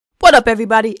What up,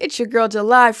 everybody? It's your girl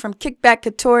July from Kickback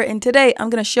Couture, and today I'm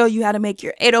going to show you how to make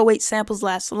your 808 samples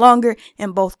last longer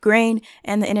in both grain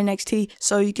and the NXT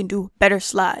so you can do better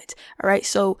slides. Alright,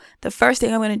 so the first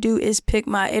thing I'm going to do is pick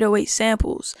my 808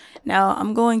 samples. Now,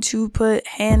 I'm going to put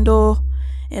Handle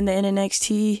in the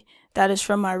NXT. That is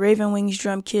from my Raven Wings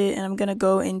drum kit, and I'm going to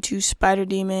go into Spider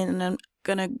Demon, and I'm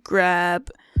going to grab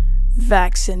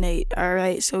Vaccinate.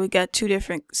 Alright, so we got two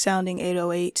different sounding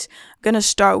 808s. I'm gonna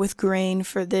start with grain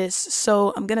for this,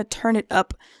 so I'm gonna turn it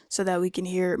up so that we can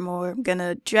hear it more. I'm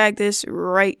gonna drag this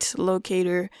right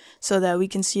locator so that we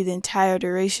can see the entire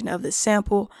duration of the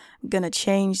sample. I'm gonna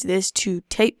change this to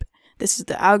tape. This is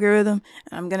the algorithm,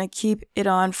 and I'm gonna keep it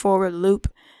on forward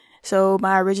loop. So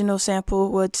my original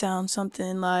sample would sound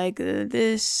something like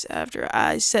this after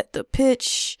I set the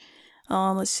pitch.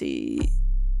 Let's see.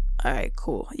 Alright,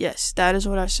 cool. Yes, that is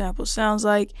what our sample sounds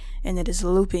like, and it is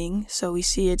looping, so we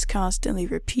see it's constantly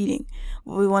repeating.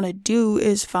 What we want to do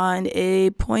is find a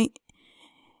point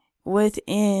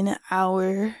within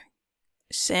our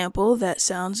sample that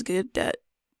sounds good,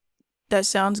 that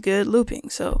sounds good looping.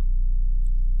 So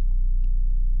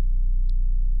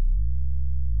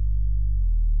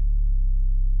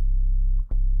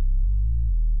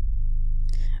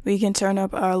we can turn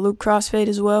up our loop crossfade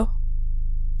as well,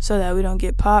 so that we don't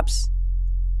get pops.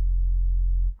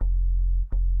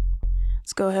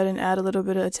 Let's go ahead and add a little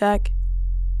bit of attack.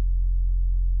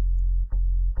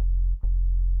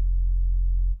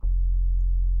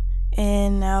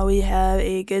 And now we have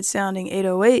a good sounding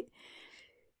 808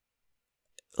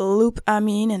 loop,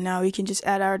 and now we can just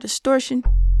add our distortion.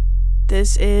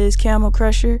 This is Camel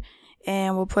Crusher,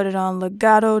 and we'll put it on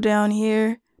legato down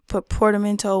here. Put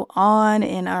portamento on,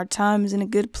 and our time is in a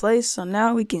good place, so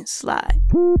now we can slide.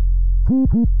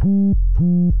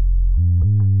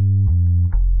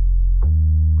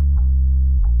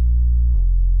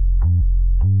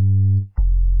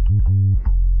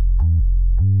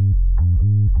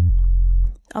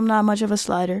 I'm not much of a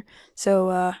slider,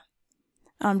 so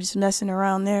I'm just messing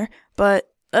around there. But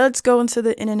let's go into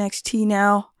the NXT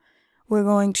now. We're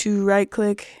going to right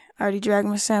click. I already dragged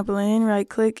my sample in, right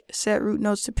click, set root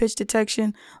notes to pitch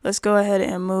detection. Let's go ahead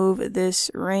and move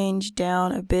this range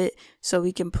down a bit so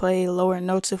we can play lower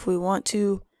notes if we want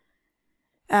to.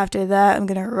 After that, I'm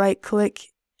going to right click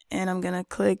and I'm going to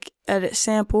click edit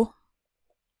sample.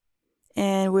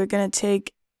 And we're going to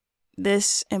take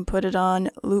this and put it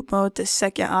on loop mode, the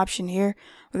second option here.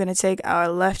 We're going to take our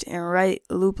left and right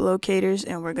loop locators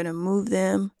and we're going to move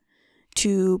them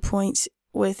to points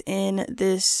within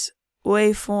this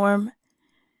waveform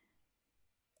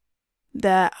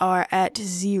that are at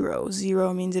 0.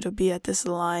 0 means it'll be at this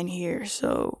line here,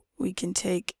 so we can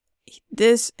take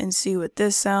this and see what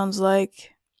this sounds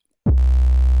like. We're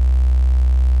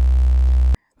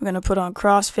gonna put on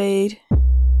crossfade,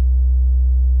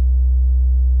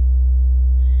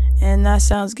 and that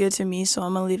sounds good to me, so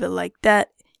I'm gonna leave it like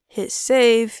that. Hit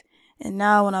save, and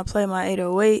now when I play my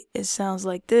 808, it sounds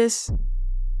like this.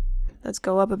 Let's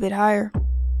go up a bit higher.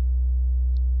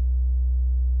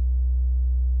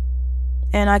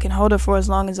 And I can hold it for as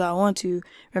long as I want to.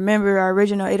 Remember, our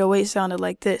original 808 sounded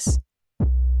like this.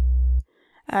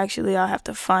 Actually, I'll have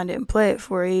to find it and play it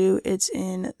for you. It's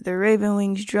in the Raven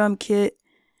Wings drum kit,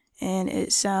 and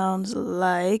it sounds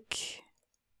like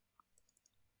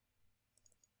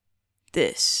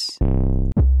this.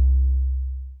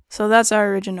 So that's our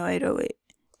original 808.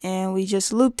 And we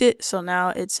just looped it, so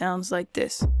now it sounds like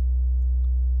this.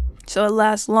 So it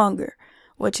lasts longer,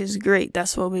 which is great.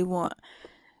 That's what we want.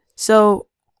 So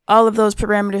all of those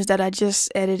parameters that I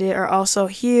just edited are also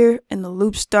here in the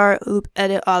loop start, loop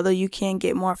edit, although you can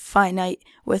get more finite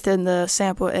within the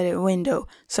sample edit window.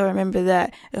 So remember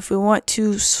that. If we want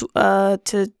to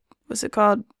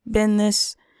bend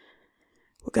this,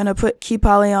 we're going to put key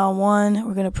poly on 1,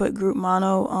 we're going to put group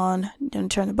mono on, then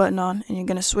turn the button on, and you're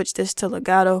going to switch this to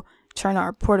legato, turn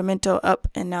our portamento up,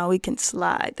 and now we can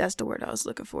slide. That's the word I was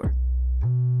looking for.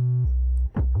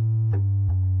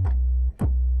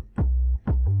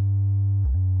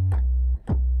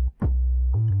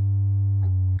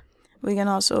 We can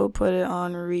also put it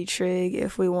on retrig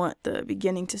if we want the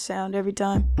beginning to sound every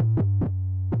time.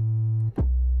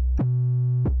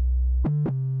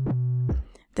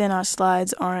 Then our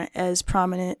slides aren't as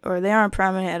prominent, or they aren't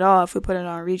prominent at all if we put it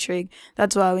on retrig.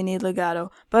 That's why we need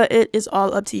legato. But it is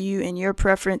all up to you and your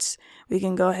preference. We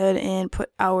can go ahead and put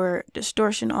our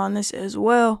distortion on this as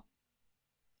well.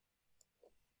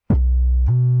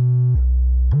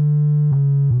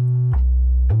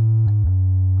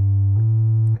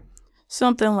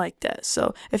 something like that.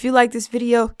 So if you like this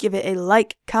video, give it a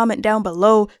like, comment down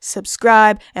below,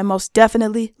 subscribe, and most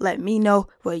definitely let me know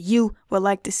what you would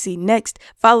like to see next.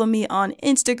 Follow me on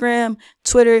Instagram,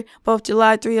 Twitter, both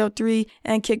July303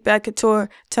 and Kickback Couture.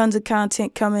 Tons of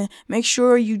content coming. Make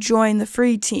sure you join the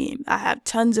free team. I have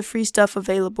tons of free stuff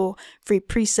available, free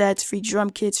presets, free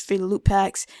drum kits, free loop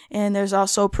packs, and there's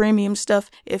also premium stuff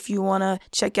if you want to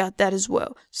check out that as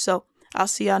well. So I'll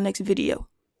see y'all next video.